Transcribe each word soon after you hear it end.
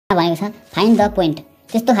भनेको छ find the point.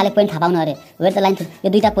 त्यस्तो खाले पोइन्ट थाहा पाउनु अरे। वेयर द लाइन यो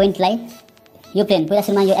दुईटा पोइन्टलाई यो प्लेन पहिला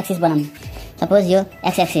सुरुमा यो एक्सिस बनाऊँ। सपोज यो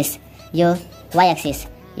एक्स एक्सिस, यो वाइ एक्सिस,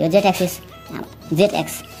 यो जेड एक्सिस,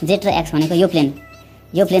 जेड र एक्स भनेको यो प्लेन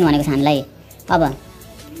भनेको छ हामीलाई। अब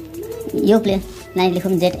यो प्लेनलाई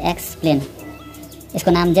लेखौँ जेड एक्स प्लेन,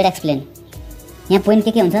 यसको नाम जेड एक्स प्लेन। यहाँ पोइन्ट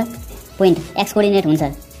के हुन्छ? पोइन्ट एक्स कोअर्डिनेट हुन्छ,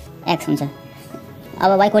 एक्स हुन्छ।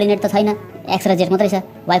 अब वाइ कोअर्डिनेट त छैन, एक्स र जेड मात्रै छ।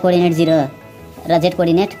 वाइ कोअर्डिनेट 0 र जेड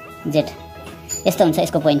कोअर्डिनेट जेड। यस्तो हुन्छ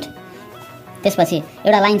यसको पोइन्ट। त्यसपछि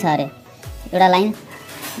एउटा लाइन छ अरे, एउटा लाइन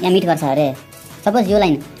यहाँ मिट गर्छ अरे। सपोज यो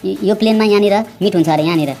लाइन यो प्लेनमा यहाँनिर मिट हुन्छ अरे।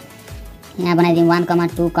 यहाँनिर यहाँ बनाइदिउँ 1,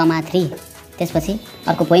 2, 3। त्यसपछि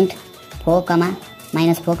अर्को पोइन्ट 4,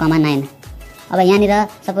 -4, 9। अब यहाँनिर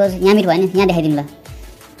सपोज यहाँ मिट भयो भने यहाँ देखाइदिउँ ल।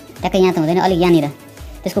 ट्याक्कै यहाँ त हुँदैन, अलिक यहाँनिर।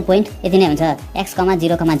 त्यसको पोइन्ट यति नै हुन्छ, x,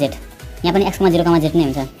 0, z। यहाँ पनि x, 0, z नै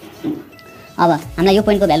हुन्छ। अब हामीलाई यो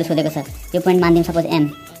पोइन्टको भ्यालु सोधेको छ। यो पोइन्ट मानिदिउँ सपोज m।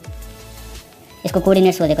 यसको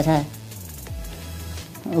कोअर्डिनेट सोधेको छ।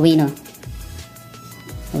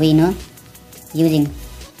 We know using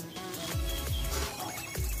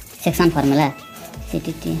section formula,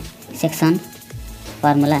 CTT section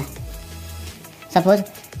formula. Suppose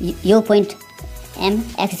यो पोइन्ट m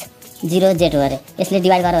x 0 z हो अरे। यसले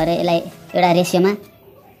डिभाइड गर्यो अरे यसलाई एउटा रेसियोमा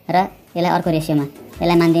र यसलाई अर्को रेसियोमा।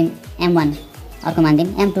 यसलाई मानिदिउँ m1, अर्को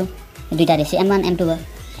मानिदिउँ m2। दुईटा रेसियो m1 m2 भयो।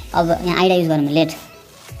 अब यहाँ आइडिया युज गरौँ। लेट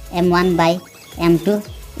m1/m2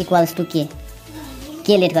 इक्वल्स टु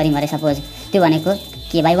के लेट गऱ्यौँ अरे। सपोज त्यो भनेको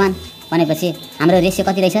k/1 भनेपछि हाम्रो रेसियो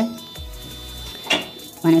कति रहेछ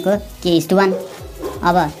भनेको k:1।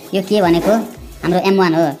 अब यो k भनेको हाम्रो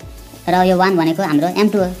m1 हो र यो 1 भनेको हाम्रो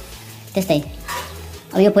m2 हो। त्यस्तै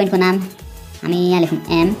अब यो पोइन्टको नाम हामी यहाँ लेखौँ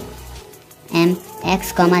m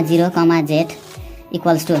x, 0, z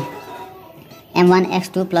equals to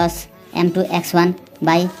m1x2 plus m2x1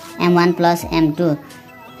 by m1 plus m2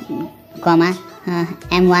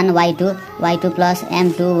 m1y2 plus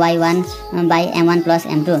m2y1 by m1 plus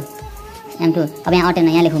m2। अब यहाँ अटेन,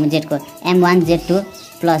 यहाँ लेखौँ z को m1z2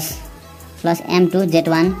 plus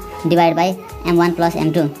m2z1 divide by m1 plus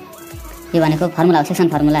m2। यो भनेको फर्मुला हो, सेक्सन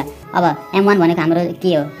फर्मुला। अब m1 भनेको हाम्रो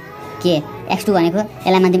के हो? के। x2 भनेको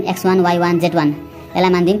यसलाई मानिदिउँ x1 y1 z1, यसलाई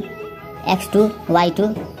मानिदिउँ x2 y2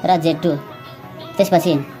 र z2।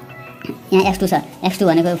 त्यसपछि यहाँ x2 छ, x2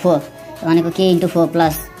 भनेको 4 भनेको k × 4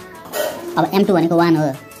 प्लस। अब m2 भनेको 1 हो,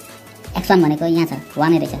 x1 भनेको यहाँ छ 1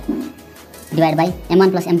 नै रहेछ, divide by m1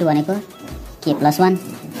 plus m2 भनेको k + 1।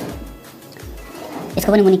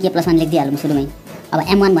 यसको पनि मुनि k + 1 लेखिदिइहालौँ सुरुमै। अब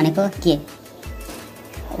m1 भनेको k,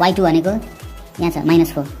 y2 भनेको यहाँ छ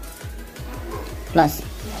 -4 प्लस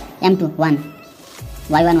m2 1,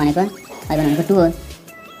 y1 भनेको 2 हो,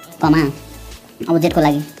 कमा। अब z को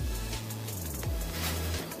लागि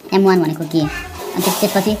m1 भनेको के, अनि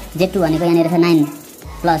त्यसपछि z2 भनेको यहाँनिर छ 9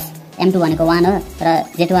 प्लस m2 भनेको 1 हो र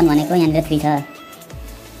z1 भनेको यहाँनिर 3 छ।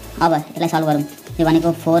 अब यसलाई सल्भ गरौँ। यो भनेको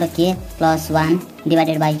 4k + 1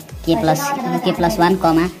 डिभाइडेड बाई k + 1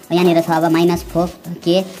 कमा यहाँनिर छ अब -4k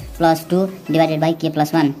 + 2 डिभाइडेड बाई k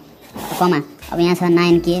 + 1 कमा। अब यहाँ छ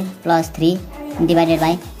 9k + 3 डिभाइडेड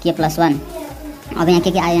बाई k + 1। अब यहाँ के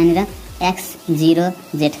आयो यहाँनिर x 0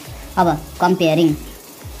 z। अब comparing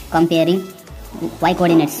y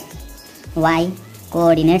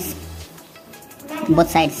coordinates both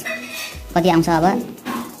sides कति आउँछ। अब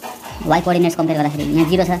y कोअर्डिनेट्स कम्पेयर गर्दाखेरि यहाँ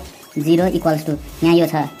 0 छ, 0 इक्वल्स टु यहाँ यो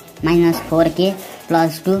छ -4k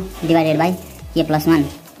 + 2 डिभाइडेड बाई k + 1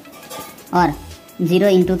 और 0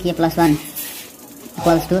 × k + 1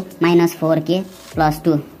 इक्वल्स टु -4k +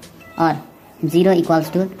 2 और 0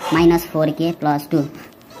 इक्वल्स टु -4k + 2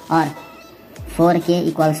 और 4k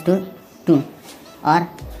इक्वल्स टु 2 और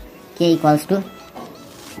k equals to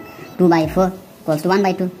 2/4 equals to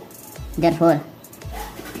 1/2। Therefore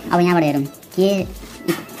अब यहाँबाट हेरौँ k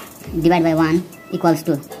divide by 1 equals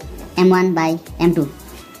to m1/m2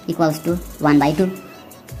 equals to 1/2।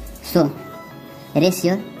 So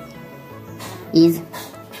ratio is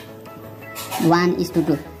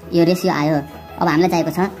 1:2। यो ratio आयो। अब हामीलाई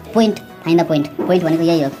चाहिएको छ point, find the point. Point भनेको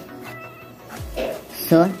यही हो।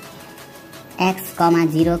 So x,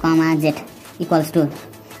 0, z equals to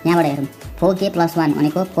यहाँबाट हेरौँ 4k + 1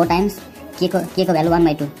 भनेको 4 टाइम्स k को भ्यालु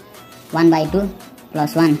 1/2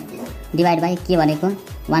 + 1 डिभाइड बाई k भनेको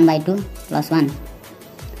 1/2 + 1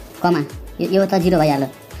 कमा यो त 0 भइहाल्यो,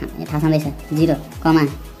 थाहा छँदैछ 0 कमा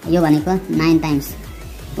यो भनेको 9 times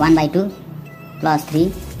 1/2 +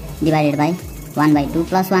 3 divided by 1/2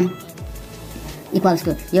 + 1 equals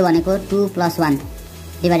to यो भनेको 2 + 1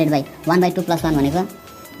 डिभाइडेड बाई 1/2 + 1 भनेको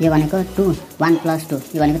यो भनेको 2 1 + 2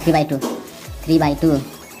 यो भनेको 3/2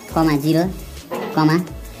 कमा 0 कमा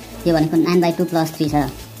यो भनेको 9/2 + 3 छ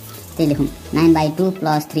त्यही लेखौँ 9/2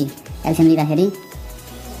 + 3 एलसिएम लिँदाखेरि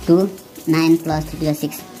 2 9 + 3 =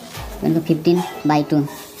 6 भनेको 15/2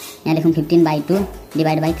 यहाँ लेखौँ 15/2 /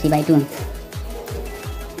 3/2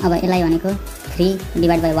 अब यसलाई भनेको 3 /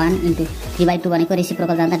 1 * 3/2 भनेको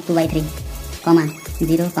रेसिप्रोकल जाँदा 2/3 कमा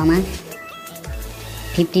 0 कमा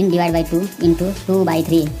 15 / 2 *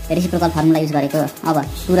 2/3 रेसिप्रोकल फर्मुला युज गरेको। अब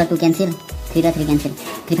 2 र 2 क्यान्सल 3 र 3 क्यान्सल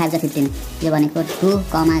 3 5 = 15 यो भनेको 2,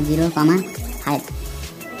 0, 5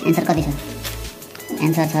 एन्सर कति छ?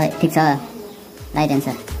 एन्सर छ ठिक छ right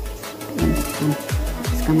answer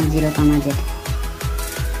 0,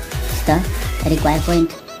 z the required point.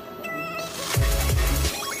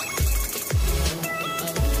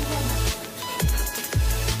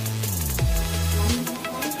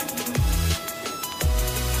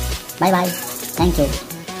 Bye bye. Thank you.